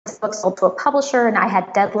book sold to a publisher and I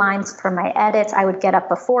had deadlines for my edits, I would get up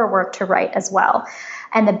before work to write as well.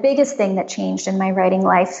 And the biggest thing that changed in my writing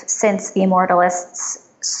life since The Immortalists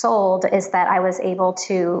sold is that I was able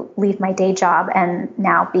to leave my day job and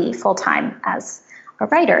now be full-time as a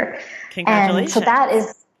writer. Congratulations. And so that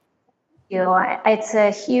is, it's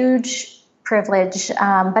a huge privilege,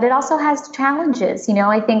 but it also has challenges.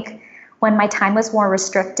 I think when my time was more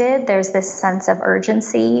restricted, there's this sense of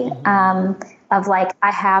urgency of like,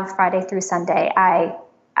 I have Friday through Sunday. I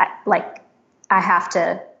have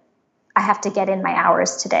to get in my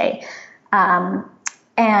hours today.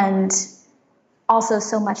 And also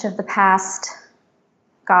so much of the past,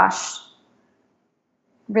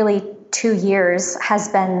 really 2 years has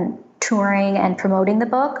been touring and promoting the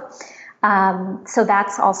book. So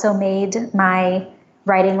that's also made my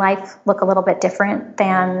writing life look a little bit different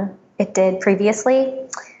than it did previously.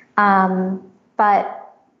 But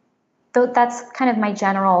that's kind of my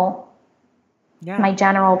general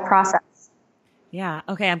process. Yeah.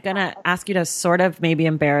 Okay. I'm going to ask you to sort of maybe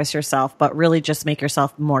embarrass yourself, but really just make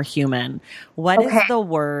yourself more human. What is the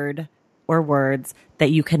word or words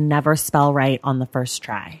that you can never spell right on the first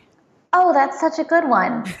try? Oh, that's such a good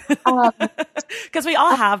one. Because we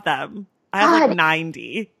all have them. I have like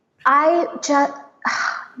 90.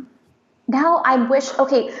 Now I wish,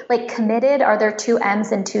 like committed, are there 2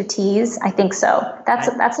 M's and 2 T's? I think so.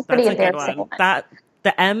 That's a pretty embarrassing one.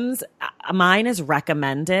 The M's, mine is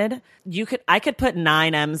recommended. I could put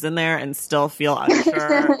 9 M's in there and still feel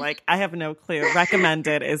unsure. Like I have no clue.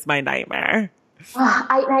 Recommended is my nightmare.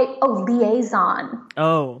 Liaison.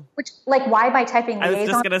 Oh. Which, like, why by typing liaison I was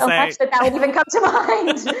just gonna so say. much that would even come to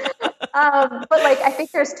mind? But like, I think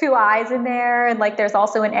there's 2 I's in there, and like, there's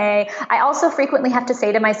also an A. I also frequently have to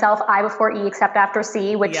say to myself, I before E except after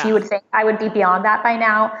C, which you would think I would be beyond that by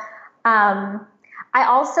now. I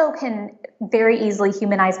also can very easily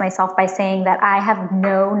humanize myself by saying that I have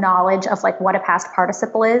no knowledge of like what a past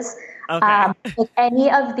participle is. Okay. Like any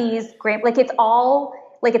of these it's all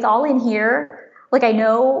in here. Like I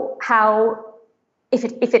know how,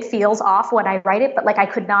 if it feels off when I write it, but like I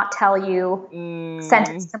could not tell you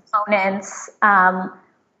sentence components,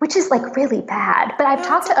 which is like really bad. But I've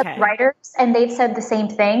talked to other writers and they've said the same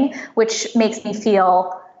thing, which makes me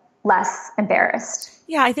feel less embarrassed.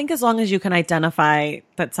 Yeah, I think as long as you can identify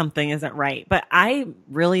that something isn't right. But I'm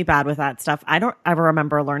really bad with that stuff. I don't ever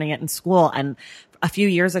remember learning it in school. And a few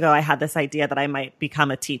years ago, I had this idea that I might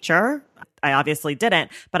become a teacher. I obviously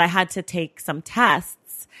didn't, but I had to take some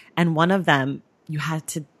tests. And one of them, you had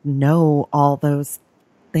to know all those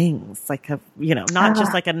things, like, not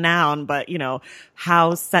just like a noun, but,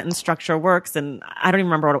 how sentence structure works. And I don't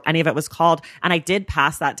even remember what any of it was called. And I did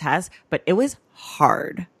pass that test, but it was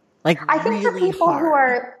hard. Like, I think for people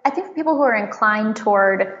who are inclined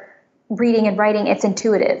toward reading and writing, it's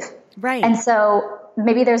intuitive. Right. And so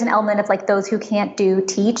maybe there's an element of like those who can't do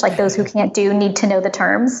teach, like those who can't do need to know the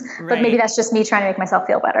terms, but maybe that's just me trying to make myself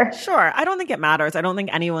feel better. Sure. I don't think it matters. I don't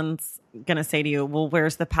think anyone's going to say to you, well,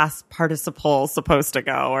 where's the past participle supposed to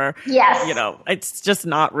go? Or, it's just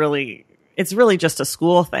not really, it's really just a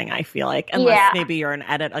school thing, I feel like, unless maybe you're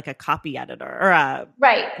like a copy editor or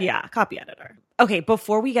copy editor. Okay.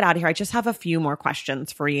 Before we get out of here, I just have a few more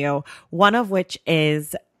questions for you. One of which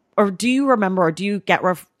is, or do you remember, or do you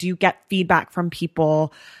get feedback from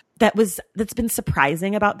people that's been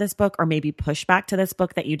surprising about this book, or maybe pushback to this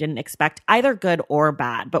book that you didn't expect, either good or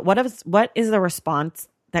bad? But what is the response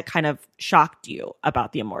that kind of shocked you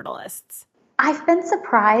about The Immortalists? I've been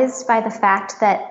surprised by the fact that